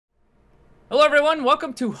Hello everyone,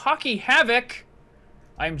 welcome to Hockey Havoc.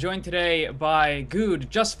 I'm joined today by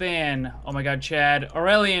Good, JustFan, oh my god, Chad,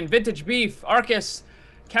 Aurelian, VintageBeef, Arcus,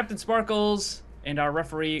 Captain Sparkles, and our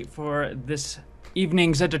referee for this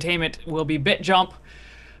evening's entertainment will be BitJump.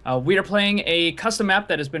 We are playing a custom map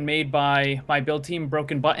that has been made by my build team,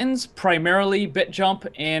 Broken Buttons, primarily BitJump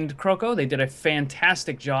and Croco. They did a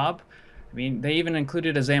fantastic job. I mean, they even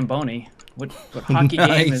included a Zamboni. What hockey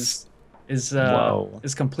game is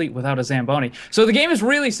complete without a Zamboni? So the game is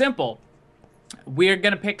really simple. We're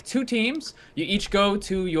gonna pick two teams. You each go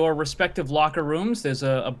to your respective locker rooms. There's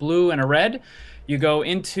a blue and a red. You go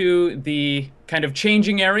into the kind of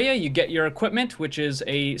changing area. You get your equipment, which is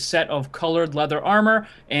a set of colored leather armor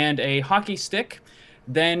and a hockey stick.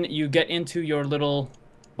 Then you get into your little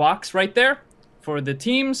box right there for the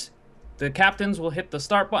teams. The captains will hit the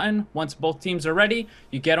start button. Once both teams are ready,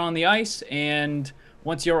 you get on the ice, and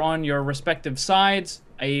once you're on your respective sides,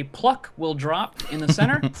 a pluck will drop in the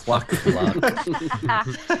center. Pluck.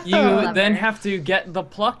 You then have to get the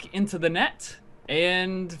pluck into the net,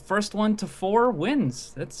 and first one to 4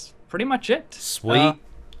 wins. That's pretty much it. Sweet.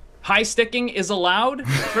 High sticking is allowed.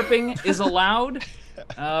 Tripping is allowed.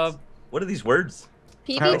 What are these words?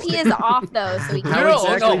 PvP is off though, so we How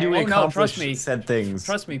can't. exactly do we accomplish said things?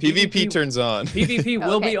 Trust me. PvP turns on. PvP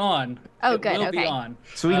will be on. Oh, It good, will be okay. on.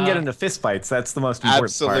 So we can get into fist fights. That's the most important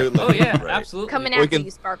Absolutely. part. Oh yeah, Right. absolutely. Coming We after can-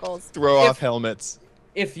 you, Sparkles. Throw off helmets.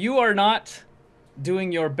 If you are not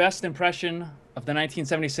doing your best impression of the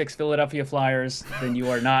 1976 Philadelphia Flyers, then you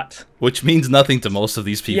are not. Which means nothing to most of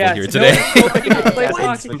these people here no- today. nobody plays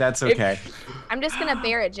hockey. But that's okay. I'm just gonna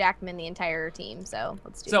Barrett Jackman the entire team, so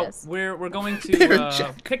let's do So this. we're going Barrett to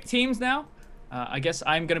Jack. pick teams now. I guess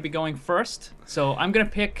I'm gonna be going first. So I'm gonna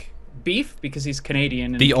pick Beef because he's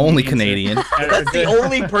Canadian. And The only Canadians Canadian. That's the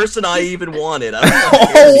only person I even wanted. I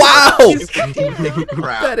Oh, wow!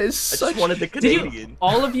 Crap. That is I such... just wanted the Canadian.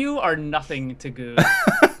 All of you are nothing to Good.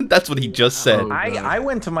 That's what he just said. I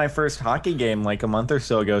went to my first hockey game like a month or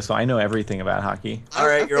so ago, so I know everything about hockey. All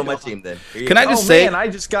right, you're on my team then. Here you Can I go. just Oh say, man, I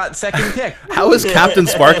just got second pick. how is Captain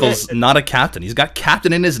Sparkles not a captain? He's got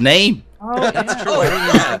captain in his name. Oh, yeah. Oh, I didn't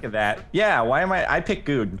even yeah. think of that. Yeah, why am I picked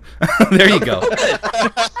Good. There you go.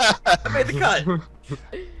 I made the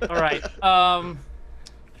cut. All right.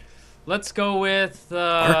 Let's go with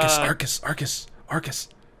Arcus.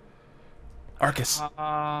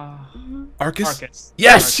 Arcus.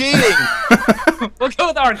 Yes! Cheating! We'll go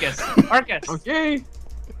with Arcus. Arcus. Okay.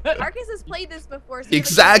 Arcus has played this before. So he's a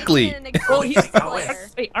Exactly. Canadian and Well, experienced he's player.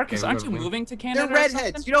 Hey, Arcus, aren't you moving to Canada? They're or redheads.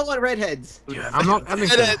 something? You don't want redheads. I'm not.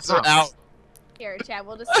 Redheads are out. Here, Chad,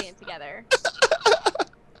 we'll just stand together.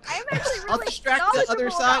 I'm actually I'll really distract the other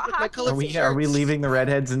knowledgeable side about with my hockey. colorful Are we shirts. leaving the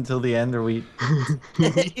redheads until the end? Or we?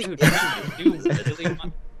 Dude, you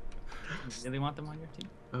really want them on your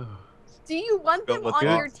team? Do you want Go them with on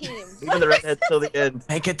Vaughn. your team? Even the redhead till the end.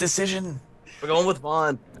 Make a decision. We're going with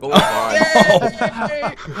Vaughn. Going with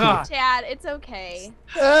Vaun. Ah, Chad, it's okay.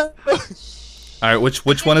 All right, which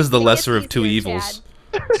one is the lesser of two evils?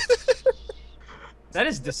 that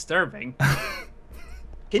is disturbing.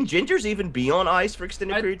 Can gingers even be on ice for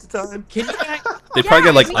extended periods of time? Can you, They probably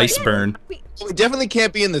get like we ice can- burn. we- We definitely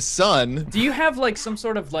can't be in the sun. do you have like some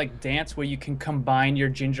sort of like dance where you can combine your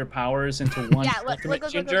ginger powers into one Yeah, look, ultimate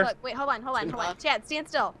look. ginger? Wait, hold on. Chad, stand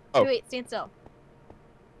still. Oh. Wait, stand still.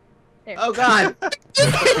 There. Oh God.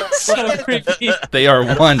 So creepy. They are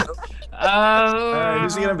one.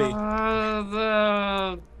 Who's he gonna be?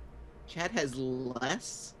 Chad has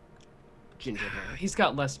less ginger hair. He's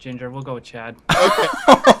got less ginger. We'll go with Chad.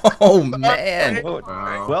 Oh man.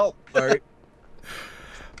 Well, Sorry.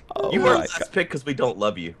 Oh, You were my last pick because we don't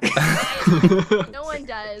love you. No one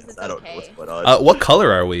does. It's I don't know okay. what's going on. God. What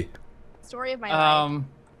color are we? Story of my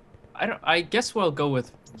life. I guess we'll go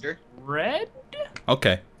with Sure. red.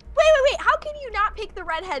 Okay. Wait. How can you not pick the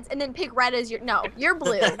redheads and then pick red as your? No, you're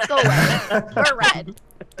blue. Go away. We're red.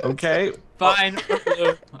 okay. Fine, we're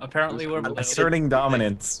blue. Apparently we're blue. Asserting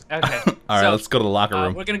dominance. Okay. All right, let's go to the locker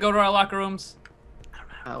room. We're gonna go to our locker rooms.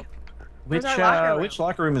 Oh. Which Where's our locker room? which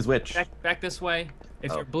locker room is which? Back this way.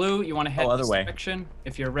 If Oh. you're blue, you want to head other this way. direction.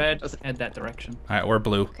 If you're red, head that direction. All right, we're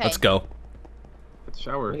blue. Okay. Let's go. Let's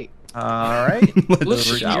shower. Wait. All right. Let's Blue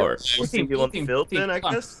shower. We'll see you on the field then, I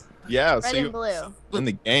guess. Yeah, Red so and you blue. in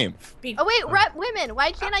the game. Oh wait, women.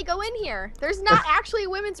 Why can't I go in here? There's not actually a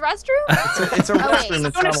women's restroom. It's a Oh, wait. restroom.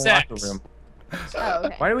 It's Go to not a locker sex. room. Oh,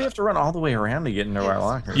 okay. Why do we have to run all the way around to get into our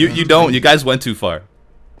locker? You don't. You guys went too far.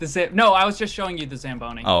 No, I was just showing you the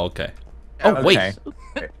Zamboni. Oh, okay. Oh, wait.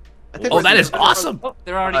 Okay. Oh, that is awesome. Oh,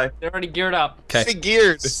 they're already geared up. Okay. Stay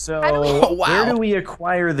geared. So, How do we- Oh, wow. where do we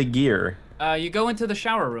acquire the gear? You go into the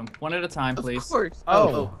shower room, one at a time, please. Of course.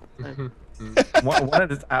 Oh.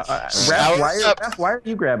 Why are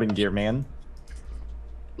you grabbing gear, man?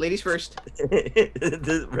 Ladies first.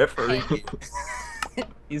 The referee.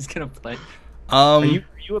 He's gonna play. Are you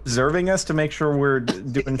observing us to make sure we're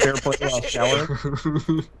doing fair play while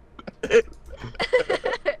showering?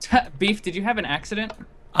 Beef, did you have an accident?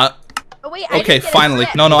 Oh, wait, I Okay, didn't get a finally.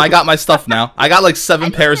 stick. No, I got my stuff now. I got like I 7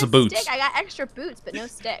 didn't pairs get of a boots. stick. I got extra boots, but no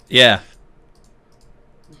stick. Yeah.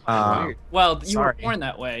 Well, you Sorry. were born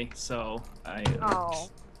that way, so I don't Oh.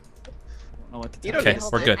 know what to You tell don't Okay, get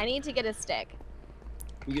Hold we're on. good. I need to get a stick.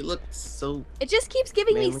 You look so. It just keeps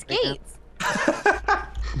giving me Manly right now. skates.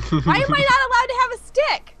 Why am I not allowed to have a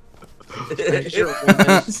stick?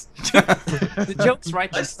 The jokes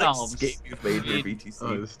write That's themselves. escape you've made for BTC.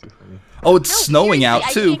 Oh, this is too funny. Oh, it's No, snowing out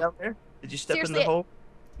seriously, I too. Down there? Did you step in the Seriously, hole?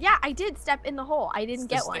 Yeah, I did step in the hole. I didn't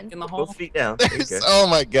get Stick one. in the Both hole. feet down. There you go. Oh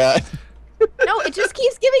my god. No, it just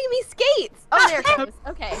keeps giving me skates. Oh, there it goes.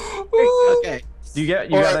 Okay. Okay. You Or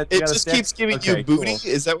got it just keeps giving you booty.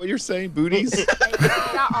 Is that what you're saying? Booties? I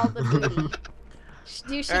got all the booty.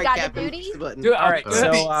 She All right, got the Captain, booty? push the button. Do it. All right, do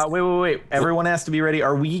so it. wait. Everyone has to be ready.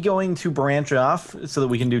 Are we going to branch off so that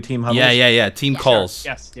we can do team huddles? Yeah. Team calls.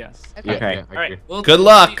 Yes. Okay. Okay. All right. Well, Good we'll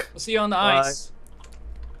luck. We'll see you on the Bye. ice.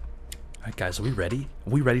 All right, guys, are we ready?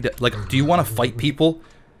 Are we ready to do you want to fight people?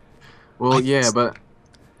 Well, yeah, but I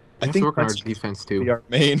I think think work on our that's defense we too. are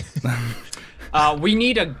main. We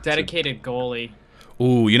need a dedicated goalie.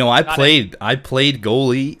 Ooh, you know, I played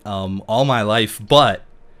goalie all my life, but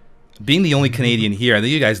being the only Canadian here, I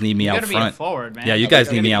think you guys need me You out gotta be a front. forward, man. Yeah, you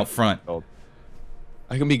guys need me out front.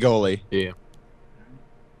 I can be goalie. Yeah.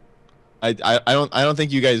 I don't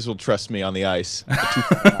think you guys will trust me on the ice.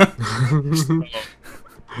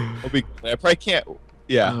 I probably can't.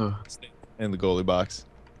 Yeah, Oh, stay in the goalie box.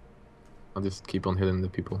 I'll just keep on hitting the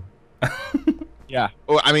people. Yeah.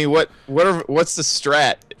 Well, I mean, what's the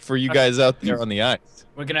strat for you guys out there on the ice?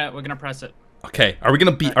 We're gonna press it. Okay, are we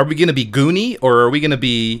gonna be Goonie, or are we gonna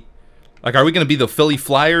be the Philly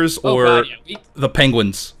Flyers or God, yeah, the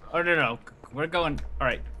Penguins? Oh no. We're going. All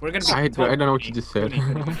right. We're gonna be. I don't know what you just said.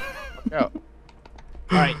 Yeah.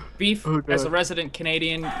 All right, Beef, Oh, as a God. resident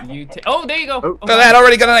Canadian, you take. Oh, there you go. Oh. Look at that,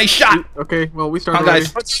 already got a nice shot. Okay, well, we Come started on, already.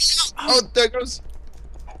 guys. Oh, there it goes.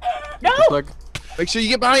 No. Good luck. Make sure you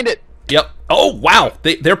get behind it. Yep. Oh wow,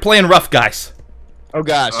 they're playing rough, guys. Oh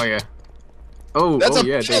gosh. Oh, yeah. Oh, That's oh a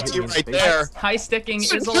yeah. they hit penalty me in the right face. there. High sticking is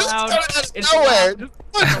Just allowed. coming out of It's nowhere. allowed. Just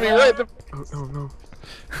punch me right in the. Oh, no.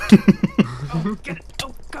 Oh, get it.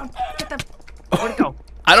 Oh God, get them. Where'd it go?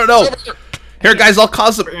 I don't know. Here, guys, I'll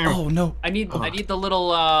cause them. Oh no. I need the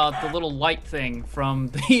little light thing from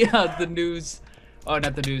the news. Oh,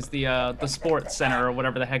 not the news. The sports center or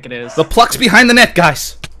whatever the heck it is. The puck's behind the net,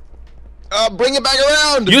 guys. Bring it back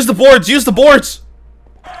around. Use the boards. Use the boards.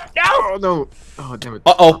 Oh, no. Oh, damn it.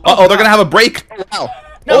 Uh-oh. They're gonna have a break. Wow.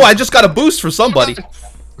 Oh, I just got a boost for somebody. Get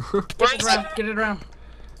it around. Get it around.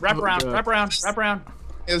 Wrap Oh, around. God. Wrap around. Wrap around.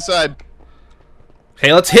 Inside.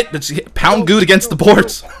 Okay, let's hit pound good against the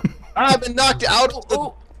boards. I've been knocked out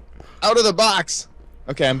of the box.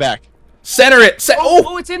 Okay, I'm back. Center it.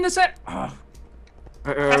 Oh, it's in the set. Oh,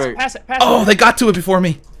 Alright. pass it. Pass Oh, it. they got to it before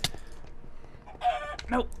me.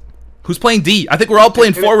 No. Who's playing D? I think we're all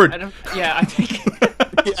playing I forward. don't, yeah, I think.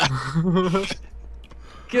 Yeah.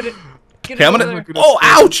 Get it. Get Okay, it I'm over gonna. there. Oh,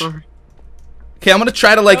 ouch! Okay, I'm gonna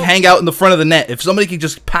try to hang out in the front of the net. If somebody could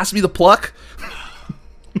just pass me the pluck.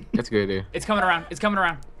 That's a good idea. It's coming around. It's coming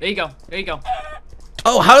around. There you go. There you go.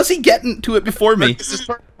 Oh, how does he get into it before me? This is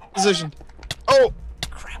perfect position. Oh,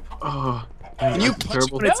 Oh, can you that's punch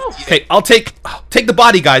terrible. when it's No. Okay, I'll take the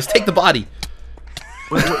body, guys. Take the body.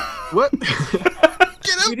 What?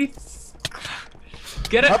 get him? You need-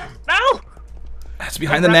 Get it. No. That's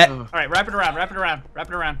behind the net. Oh, All right, wrap it around. Wrap it around. Wrap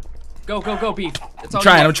it around. Go, Beef. It's all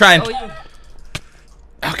trying, you. I'm trying. It's all you.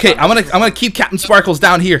 Okay, I'm gonna keep Captain Sparkles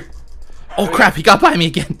down here. Oh crap, he got by me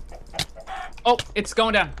again. Oh, it's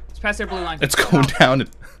going down. It's past their blue line. It's going down.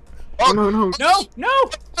 oh no, no. No.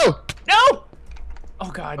 Oh, No.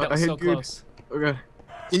 Oh God, that I was hit so good. close. Okay.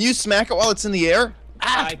 can you smack it while it's in the air?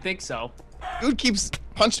 I think so. Dude keeps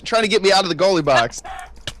trying to get me out of the goalie box.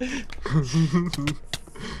 They're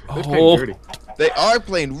Oh, playing dirty. They are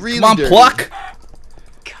playing really come on, dirty. pluck.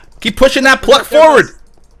 Keep pushing that pluck forward.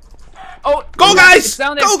 Oh, Go, guys! It's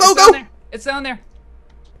down there. Go, It's go, down go! there. It's down there.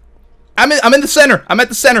 I'm in the center. I'm at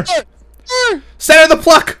the center. Center the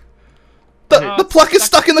pluck. The pluck is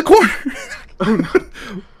stuck in the corner.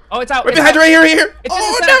 Oh, it's out. Right It's behind out. you, right here. It's in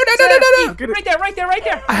Oh the no, center. no, Center. no, no, no. Get it. Right there. Right there. Right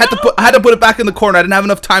there. I had to put it back in the corner. I didn't have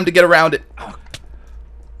enough time to get around it.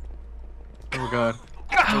 Oh god.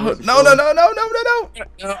 Oh, no, no, no, no, no, no, no.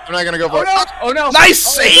 No, I'm not gonna go for Oh it. no! Oh no!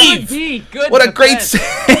 Nice Oh, it's on save! D. Good. What a great defense.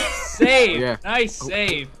 save. save. Yeah. Nice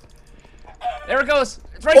save. There it goes.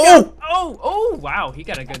 It's right Oh! there. Oh, wow. He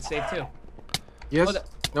got a good save too. Yes. Oh,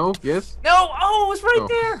 No. Yes. No, oh, it was right Oh.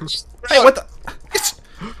 there. Hey, what the?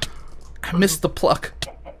 I missed the pluck.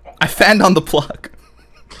 I fanned on the pluck.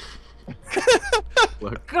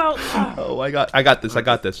 Go. Oh, I got this. I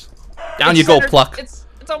got this. Down you go, Centered. pluck. It's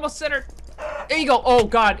almost centered. There you go. Oh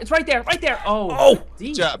God, it's right there, right there. Oh. Oh.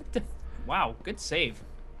 Good job. Wow, good save.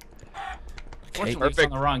 Okay. Fortunately, it's on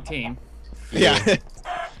the wrong team. Yeah.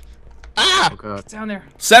 Ah! Oh god. It's down there.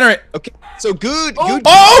 Center it. Okay. So good. Oh. Good.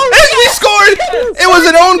 Oh, and we scored! It was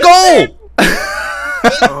an own goal.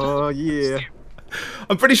 Oh yeah.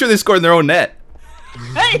 I'm pretty sure they scored in their own net.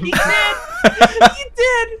 Hey, he did. He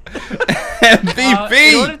did.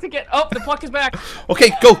 MVP. In order to get, oh, the pluck is back.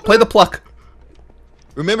 Okay, go play the pluck.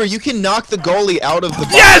 Remember, you can knock the goalie out of the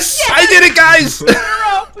box. Yes, I did it, guys.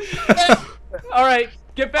 All right,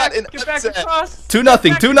 get back Not an upset. across. 2-0, Get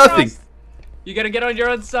back 2-0. across. You gotta get on your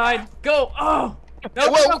own side. Go. Oh. No,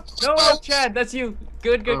 Whoa, no, whoa. Chad, that's you.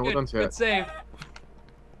 Good, good, Oh, well good. done, Chad. Good save.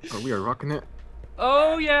 Oh, we are rocking it.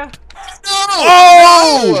 Oh yeah.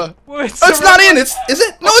 Oh! It's Oh, it's not in. Is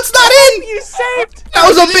it? No, it's not in. You saved. That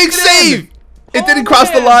was a big save. It didn't cross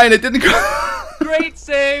the man. line. It didn't cross. Great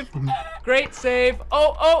save. Great save.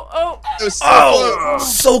 Oh, oh, oh. It was so Oh,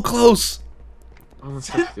 close. so close. Almost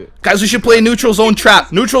touched it. Guys, we should play neutral zone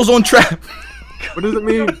trap. Neutral zone trap. What does it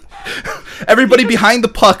mean? Everybody behind the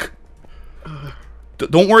puck.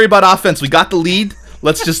 Don't worry about offense. We got the lead.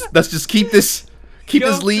 Let's just keep this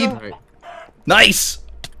Go, lead. go. Alright. Nice.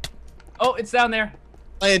 Oh, it's down there.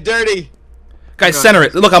 Playing dirty. Guys, center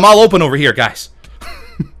it. Look, I'm all open over here, guys.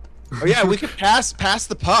 Oh yeah, we could pass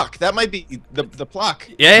the puck. That might be the pluck.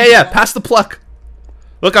 Yeah. Pass the pluck.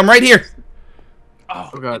 Look, I'm right here. Oh,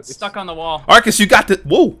 Oh, God, it's it's- stuck on the wall. Arcus, you got the.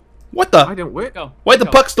 Whoa. What I the? didn't wait. Go. Wait, the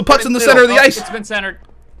Go. puck's in the center of the Oh, ice. It's been centered.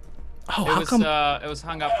 Oh, It how was, come? it was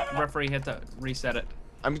hung up. Referee had to reset it.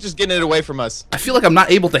 I'm just getting it away from us. I feel like I'm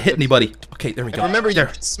not able to hit anybody. Okay, there we And go. remember, you there.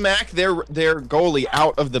 can smack their goalie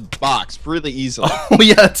out of the box really easily. Oh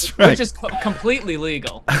yeah, that's right. Which is completely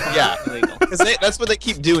legal. Yeah. Legal. Because that's what they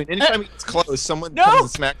keep doing. Anytime it's close, someone No! comes and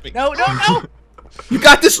smacks me. No, no, no. You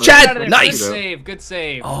got this, Get out of Chad. there. Nice. Good save. Good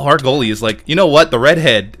save. Oh, our goalie is like, you know what? The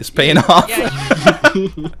redhead is paying off. Yeah.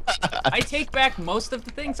 I take back most of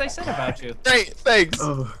the things I said about you. Great, thanks.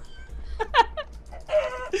 Oh.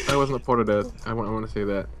 I wasn't a part of that. I want to say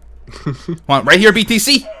that. Come on, right here,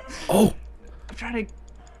 BTC. Oh, I'm trying to.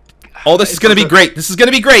 oh, this is gonna be great. This is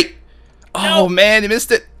gonna be great. Oh man, you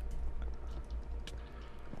missed it.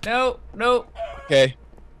 No, no. Okay.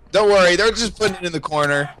 Don't worry, they're just putting it in the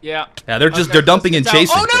corner. Yeah. Yeah, they're just Okay, they're dumping and it's out.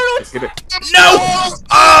 chasing. Oh no, no, it's Get it. No!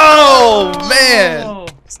 Oh man, Oh.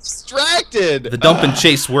 Distracted. the dump and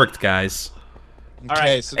chase worked, guys. Okay,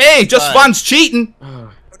 Alright. so Hey, it's just tied. fun's cheating. Oh,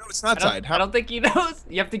 Oh, no, it's not I tied. don't, I don't think he knows.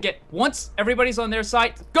 You have to get once everybody's on their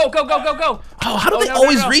side. Go, go, go, go, go. Oh, how do Oh, they no, no,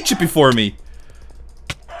 always no. reach it before me?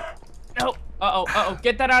 No. Uh oh.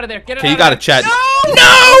 Get that out of there. Get it Okay, out you got of it, Chad.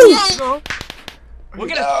 No! No! We're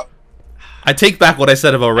gonna. I take back what I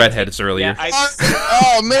said about redheads earlier. Yeah,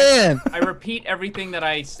 Oh man. I repeat everything that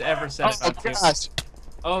I ever said Oh about you. gosh.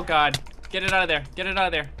 Oh god. Get it out of there. Get it out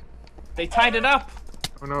of there. They tied it up.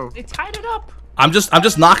 oh no. They tied it up. I'm just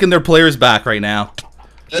knocking their players back right now.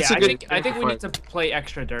 That's yeah, a good. I think we need to play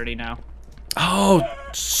extra dirty now. Oh,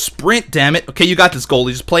 sprint, damn it. Okay, you got this,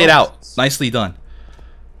 goalie. Just play it out. Nicely done.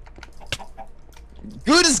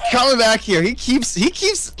 Good is coming back here. He keeps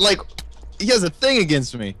like he has a thing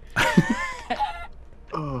against me.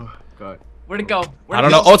 Oh god. Where'd it go? Where'd I it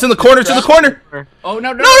don't go? know. Oh, it's in the corner. It's in the corner. Oh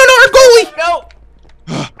no, no, No, no, no, our goalie.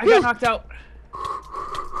 no! I got knocked out.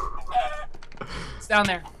 It's down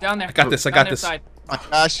there. Down there. I got this. I Down got their this. Side. Oh my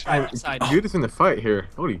gosh. Side. Side. Dude is in the fight here.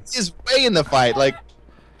 Holy. He's way in the fight. Like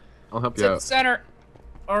I'll help It's you in the out. center.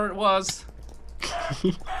 Or it was.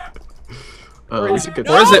 We should get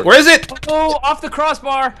Where is it? Where is it? Oh, off the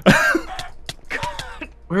crossbar.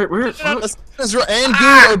 Where? What? and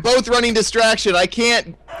Good are both running distraction. I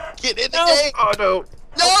can't get in the No. game. Oh no.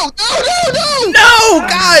 No. No,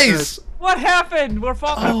 guys. What happened? We're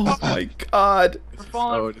falling. Oh my god. We're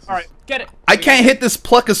falling. Oh, this is- All right, get it. I can't hit this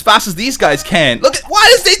pluck as fast as these guys can. Look at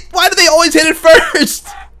why do they always hit it first?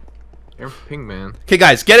 Air ping man. Okay,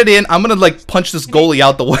 guys, get it in. I'm gonna like punch this goalie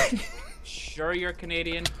out the way. Sure, you're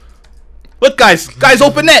Canadian. Look, guys,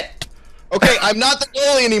 open net. Okay, I'm not the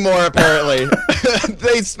goalie anymore. Apparently,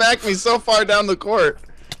 they smacked me so far down the court.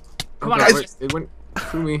 Come on, God, guys. wait, it went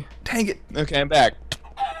through me. Dang it, Okay, I'm back.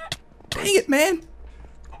 man.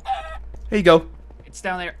 Here you go. It's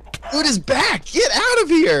down there. Good is back. Get out of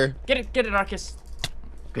here. Get it, Arcus.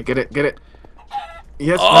 Okay, get it.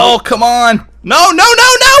 Yes. Oh, come on. No.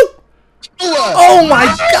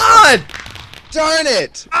 Darn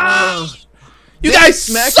it! You guys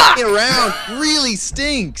Smacking suck! me around really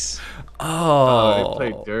stinks. Oh,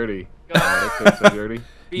 they played dirty. Oh, they played so dirty.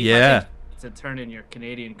 Beef, Yeah. I think it's a turn in your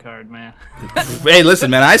Canadian card, man. Hey, listen,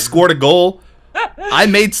 man. I scored a goal. I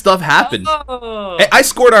made stuff happen. Oh. Hey, I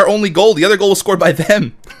scored our only goal. The other goal was scored by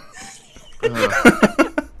them.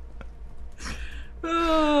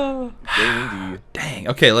 Dang.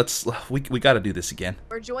 Okay, let's. We got to do this again.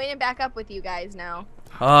 We're joining back up with you guys now.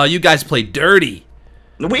 Oh, you guys play dirty.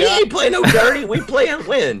 We ain't playing no dirty. We play and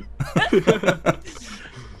win.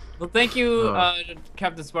 Well, thank you,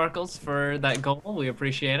 Captain Sparkles, for that goal. We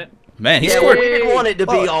appreciate it. Man, he Yeah, scored. we didn't want it to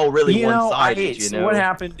be all really You know, one-sided, you so know. what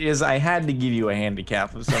happened is I had to give you a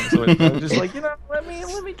handicap of some sort. So I was just like, you know, let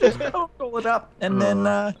me just roll it up, and then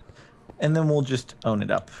we'll just own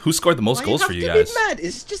it up. Who scored the most Why goals for you have to guys? be mad?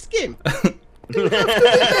 It's just game.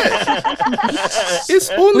 It's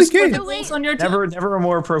only game. Goals on your team. Never a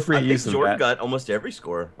more appropriate I think use of Jordan that. got almost every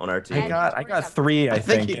score on our team. I got 3, I think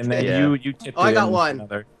think, you and then did. you tipped Oh, I in got one.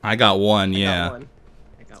 another. I got one. I Yeah, got one.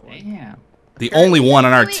 I got one. Damn. the only one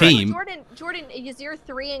on our Wait, team. Jordan, is your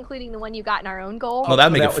 3 including the one you got in our own goal? Oh,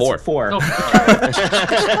 that'd make it That was 4. four.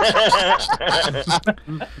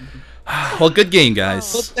 Well, good game, Well,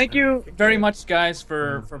 guys. thank you very much, guys,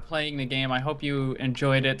 for playing the game. I hope you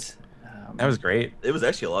enjoyed it. That was great. It was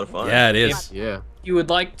actually a lot of fun. Yeah, it is. Yeah. If you would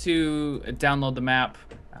like to download the map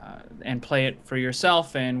and play it for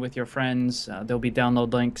yourself and with your friends, there'll be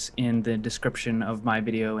download links in the description of my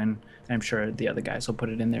video, and I'm sure the other guys will put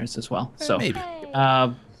it in theirs as well. So, Maybe.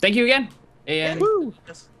 thank you again, and Good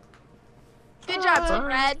job, Team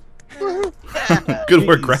Red. Good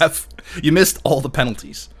work, Graf. You missed all the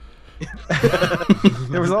penalties.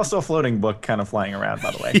 There was also a floating book kind of flying around,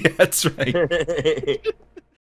 by the way. Yeah, that's right.